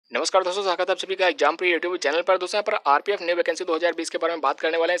नमस्कार दोस्तों, स्वागत है आप सभी का ixampre यूट्यूब चैनल पर। दोस्तों यहाँ पर आरपीएफ न्यू वैकेंसी 2020 के बारे में बात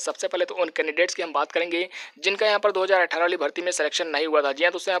करने वाले हैं। सबसे पहले तो उन कैंडिडेट्स की हम बात करेंगे जिनका यहाँ पर 2018 वाली भर्ती में सिलेक्शन नहीं हुआ था। जी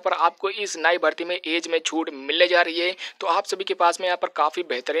हाँ दोस्तों, यहाँ पर आपको इस नई भर्ती में एज में छूट मिलने जा रही है, तो आप सभी के पास में यहाँ पर काफ़ी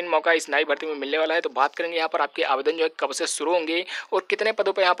बेहतरीन मौका इस नई भर्ती में मिलने वाला है। तो बात करेंगे यहाँ पर आपके आवेदन जो है कब से शुरू होंगे और कितने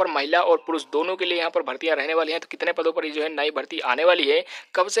पदों पर यहाँ पर महिला और पुरुष दोनों के लिए यहाँ पर भर्तियाँ रहने वाली हैं। तो कितने पदों पर जो है नई भर्ती आने वाली है,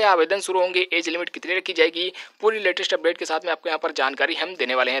 कब से आवेदन शुरू होंगे, एज लिमिट कितनी रखी जाएगी, पूरी लेटेस्ट अपडेट के साथ में आपको यहाँ पर जानकारी हम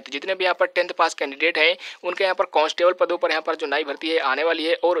देने वाले हैं। तो जितने भी यहाँ पर 10th पास कैंडिडेट हैं उनके यहाँ पर कांस्टेबल पदों पर यहाँ पर जो नई भर्ती है आने वाली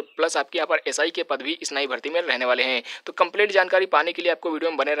है, और प्लस आपके यहाँ पर एसआई के पद भी इस नई भर्ती में रहने वाले हैं। तो कंप्लीट जानकारी पाने के लिए आपको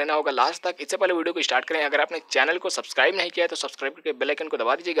वीडियो में बने रहना होगा लास्ट तक। इससे पहले वीडियो को स्टार्ट करें, अगर आपने चैनल को सब्सक्राइब नहीं किया है तो सब्सक्राइब करके बेल आइकन को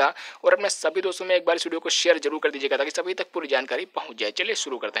दबा दीजिएगा और अपने सभी दोस्तों में एक बार इस वीडियो को शेयर जरूर कर दीजिएगा ताकि सभी तक पूरी जानकारी पहुंच जाए। चलिए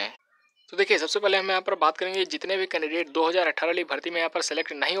शुरू करते हैं। तो देखिए, सबसे पहले हम यहाँ पर बात करेंगे जितने भी कैंडिडेट 2018 वाली भर्ती में यहाँ पर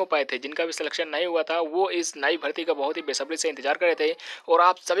सेलेक्ट नहीं हो पाए थे, जिनका भी सिलेक्शन नहीं हुआ था, वो इस नई भर्ती का बहुत ही बेसब्री से इंतजार कर रहे थे। और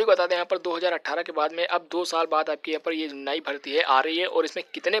आप सभी को बता दें यहाँ पर 2018 के बाद में अब 2 साल बाद आपकी यहाँ पर ये नई भर्ती है आ रही है, और इसमें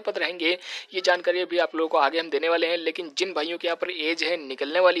कितने पद रहेंगे ये जानकारी भी आप लोगों को आगे हम देने वाले हैं। लेकिन जिन भाइयों की यहाँ पर एज है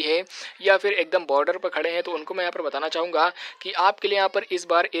निकलने वाली है या फिर एकदम बॉर्डर पर खड़े हैं, तो उनको मैं यहाँ पर बताना चाहूँगा कि आपके लिए यहाँ पर इस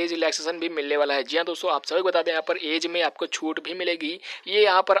बार एज रिलैक्सेशन भी मिलने वाला है। जी हाँ दोस्तों, आप सभी को बता दें यहाँ पर एज में आपको छूट भी मिलेगी। ये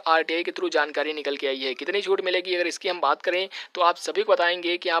यहाँ पर आरटीआई के थ्रू जानकारी निकल आई है। कितनी छूट मिलेगी अगर इसकी हम बात करें तो आप सभी को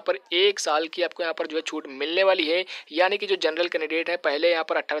बताएंगे कि यहाँ पर 1 साल की आपको यहाँ पर जो है छूट मिलने वाली है। यानी कि जो जनरल कैंडिडेट है पहले यहाँ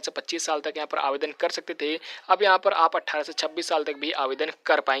पर 18 से 25 साल तक यहाँ पर आवेदन कर सकते थे, अब यहाँ पर आप 18 से 26 साल तक भी आवेदन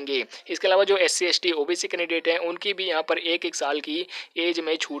कर पाएंगे। इसके अलावा जो SC ST OBC कैंडिडेट हैं उनकी भी यहाँ पर 1-1 साल की एज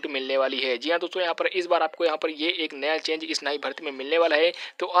में छूट मिलने वाली है। जी हाँ दोस्तों, यहाँ पर इस बार आपको यहाँ पर ये एक नया चेंज इस नई भर्ती में मिलने वाला है।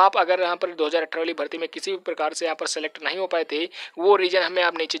 तो आप अगर यहाँ पर 2018 वाली भर्ती में किसी भी प्रकार से यहाँ पर सेलेक्ट नहीं हो पाए थे, वो रीजन हमें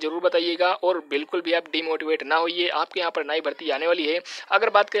आप नीचे जरूर बताइएगा और बिल्कुल भी आप डिमोटिवेट ना होइए। आपके यहाँ पर नई भर्ती आने वाली है। अगर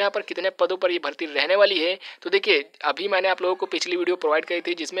बात करें यहाँ पर कितने पदों पर ये भर्ती रहने वाली है, तो देखिए अभी मैंने आप लोगों को पिछली वीडियो प्रोवाइड करी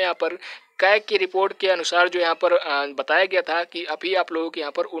थी जिसमें यहाँ पर कैग की रिपोर्ट के अनुसार जो यहाँ पर बताया गया था कि अभी आप लोगों के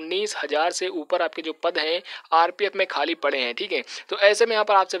यहाँ पर 19,000 से ऊपर आपके जो पद हैं आरपीएफ में खाली पड़े हैं। ठीक है, तो ऐसे में यहाँ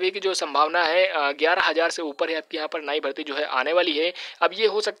पर आप सभी की जो संभावना है 11,000 से ऊपर है आपकी यहाँ पर नई भर्ती जो है आने वाली है। अब ये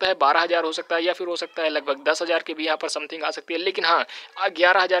हो सकता है 12,000 हो सकता है, या फिर हो सकता है लगभग 10,000 के भी यहाँ पर समथिंग आ सकती है, लेकिन हाँ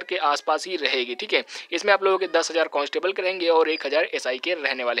 11,000 के आसपास ही रहेगी। ठीक है, इसमें आप लोगों के 10,000 कांस्टेबल के रहेंगे और 1,000 एसआई के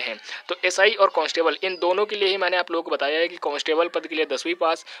रहने वाले हैं। तो एसआई और कांस्टेबल इन दोनों के लिए ही मैंने आप लोगों को बताया है कि कांस्टेबल पद के लिए 10वीं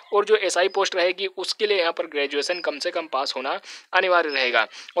पास और जो एसआई पोस्ट रहेगी उसके लिए यहाँ पर ग्रेजुएशन कम से कम पास होना अनिवार्य रहेगा।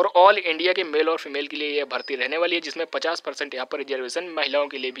 और ऑल इंडिया के मेल और फीमेल के लिए यह भर्ती रहने वाली है, जिसमें 50% यहाँ पर रिजर्वेशन महिलाओं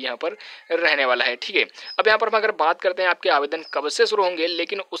के लिए भी यहाँ पर रहने वाला है। ठीक है, अब यहाँ पर हम अगर बात करते हैं आपके आवेदन कब से शुरू होंगे,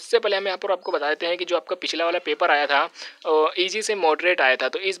 लेकिन उससे पहले हम यहाँ पर आपको बताते हैं कि जो आपका पिछला वाला पेपर आया था ईजी से मॉडरेट आया था,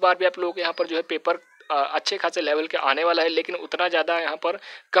 तो इस बार भी आप लोगों के यहाँ पर जो है पेपर अच्छे खासे लेवल के आने वाला है, लेकिन उतना ज़्यादा यहाँ पर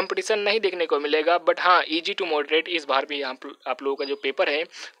कंपटीशन नहीं देखने को मिलेगा। बट हाँ, इजी टू मॉडरेट इस बार भी यहाँ आप लोगों का जो पेपर है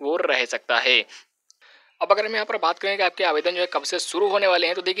वो रह सकता है। अब अगर हम यहाँ पर बात करें कि आपके आवेदन जो है कब से शुरू होने वाले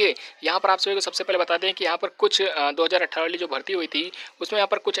हैं, तो देखिए यहाँ पर आप सभी को सबसे पहले बता दें कि यहाँ पर कुछ 2018 वाली जो भर्ती हुई थी उसमें यहाँ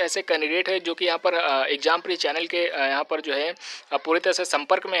पर कुछ ऐसे कैंडिडेट है जो कि यहाँ पर ixampre चैनल के यहाँ पर जो है पूरी तरह से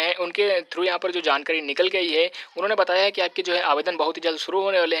संपर्क में है। उनके थ्रू यहाँ पर जो जानकारी निकल गई है, उन्होंने बताया है कि आपके जो है आवेदन बहुत ही जल्द शुरू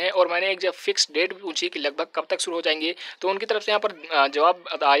होने वाले हैं। और मैंने एक जब फिक्स डेट भी पूछी कि लगभग कब तक शुरू हो जाएंगे, तो उनकी तरफ से यहाँ पर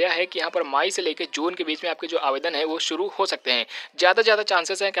जवाब आया है कि यहाँ पर मई से लेकर जून के बीच में आपके जो आवेदन है वो शुरू हो सकते हैं। ज़्यादा से ज़्यादा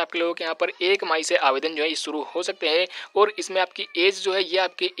चांसेस हैं कि आपके लोगों के यहाँ पर 1 मई से आवेदन जो है शुरू हो सकते हैं। और इसमें आपकी एज जो है ये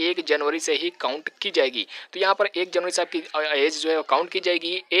आपकी 1 जनवरी से ही काउंट की जाएगी। तो यहाँ पर 1 जनवरी से आपकी एज जो है काउंट की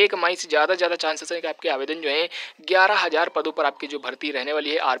जाएगी। 1 मई से ज़्यादा चांसेस है कि आपके आवेदन जो है 11,000 पदों पर आपकी जो भर्ती रहने वाली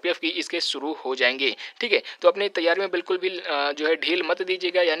है आरपीएफ की, इसके शुरू हो जाएंगे। ठीक है, तो अपनी तैयारी में बिल्कुल भी जो है ढील मत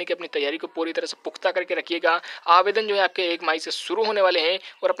दीजिएगा, यानी कि अपनी तैयारी को पूरी तरह से पुख्ता करके रखिएगा। आवेदन जो है आपके 1 मई से शुरू होने वाले हैं,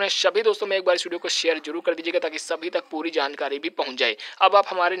 और अपने सभी दोस्तों में एक बार इस वीडियो को शेयर जरूर कर दीजिएगा ताकि सभी तक पूरी जानकारी भी पहुंच जाए। अब आप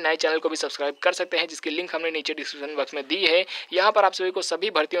हमारे नए चैनल को भी सब्सक्राइब कर सकते हैं, जिसकी लिंक हमने नीचे डिस्क्रिप्शन बॉक्स में दी है। यहाँ पर आप सभी को सभी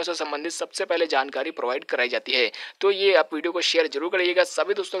भर्तियों से संबंधित सबसे पहले जानकारी प्रोवाइड कराई जाती है। तो ये आप वीडियो को शेयर जरूर करिएगा,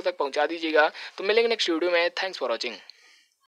 सभी दोस्तों तक पहुँचा दीजिएगा। तो मिलेंगे नेक्स्ट वीडियो में। Thanks for watching.